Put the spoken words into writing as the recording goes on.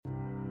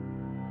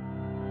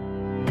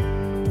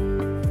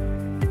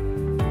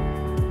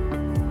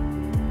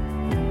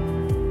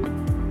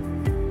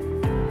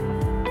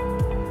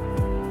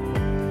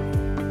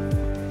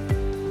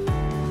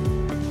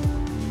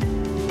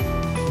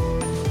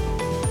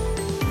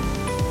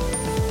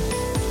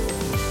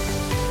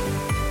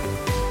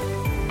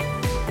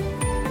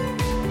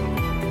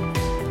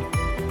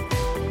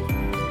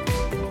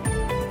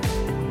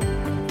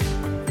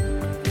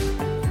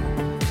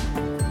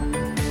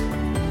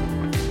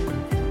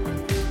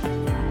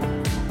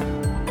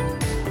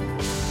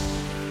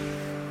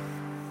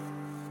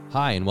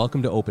Hi, and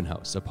welcome to Open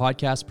House, a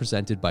podcast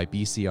presented by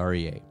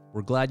BCREA.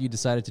 We're glad you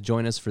decided to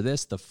join us for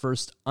this, the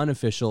first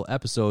unofficial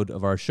episode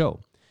of our show.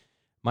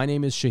 My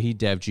name is Shahid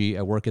Devji.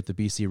 I work at the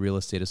BC Real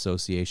Estate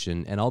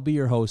Association, and I'll be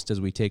your host as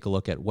we take a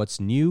look at what's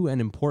new and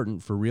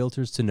important for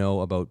realtors to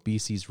know about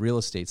BC's real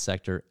estate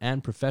sector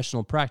and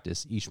professional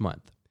practice each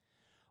month.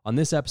 On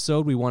this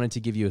episode, we wanted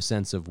to give you a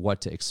sense of what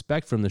to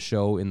expect from the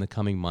show in the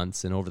coming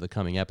months and over the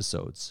coming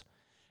episodes.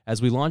 As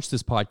we launched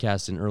this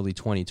podcast in early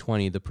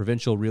 2020, the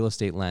provincial real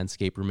estate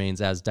landscape remains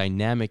as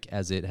dynamic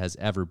as it has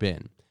ever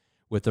been.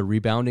 With a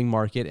rebounding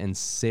market and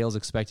sales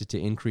expected to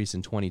increase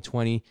in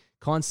 2020,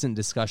 constant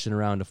discussion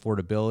around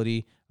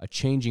affordability, a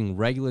changing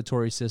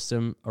regulatory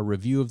system, a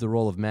review of the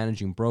role of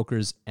managing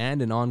brokers,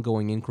 and an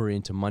ongoing inquiry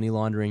into money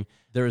laundering,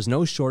 there is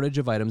no shortage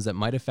of items that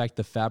might affect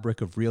the fabric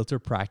of realtor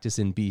practice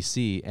in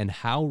BC and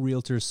how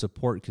realtors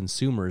support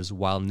consumers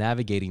while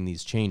navigating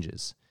these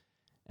changes.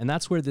 And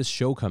that's where this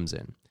show comes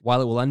in.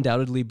 While it will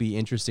undoubtedly be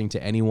interesting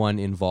to anyone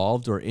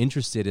involved or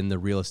interested in the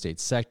real estate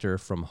sector,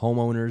 from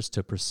homeowners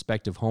to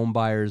prospective home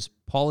buyers,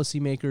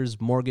 policymakers,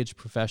 mortgage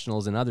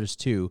professionals, and others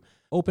too,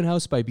 Open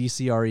House by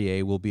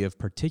BCREA will be of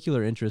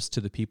particular interest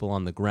to the people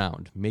on the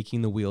ground,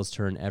 making the wheels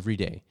turn every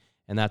day,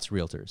 and that's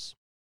realtors.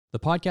 The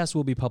podcast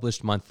will be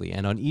published monthly,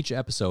 and on each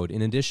episode,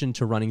 in addition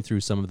to running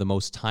through some of the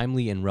most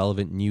timely and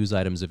relevant news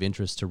items of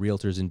interest to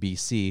realtors in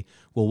BC,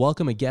 we'll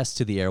welcome a guest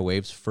to the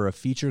airwaves for a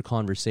feature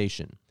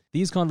conversation.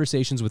 These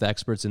conversations with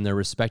experts in their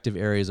respective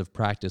areas of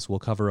practice will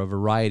cover a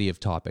variety of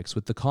topics,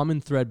 with the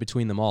common thread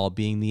between them all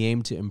being the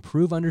aim to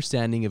improve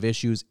understanding of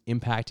issues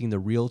impacting the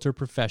realtor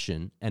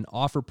profession and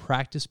offer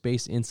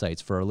practice-based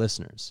insights for our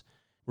listeners.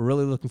 We're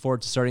really looking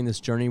forward to starting this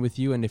journey with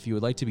you, and if you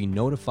would like to be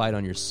notified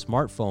on your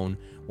smartphone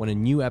when a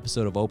new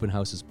episode of Open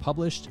House is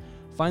published,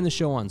 find the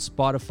show on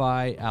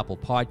Spotify, Apple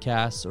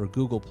Podcasts, or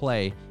Google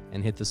Play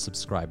and hit the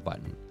subscribe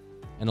button.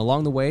 And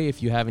along the way,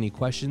 if you have any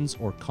questions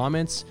or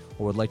comments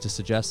or would like to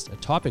suggest a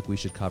topic we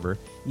should cover,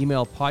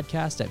 email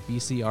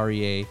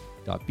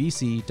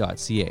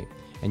podcast@bcrea.bc.ca.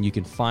 And you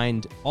can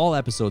find all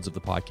episodes of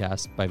the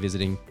podcast by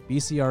visiting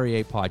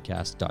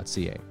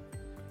bcreapodcast.ca.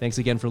 Thanks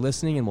again for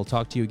listening, and we'll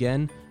talk to you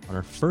again on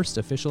our first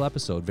official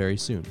episode very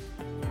soon.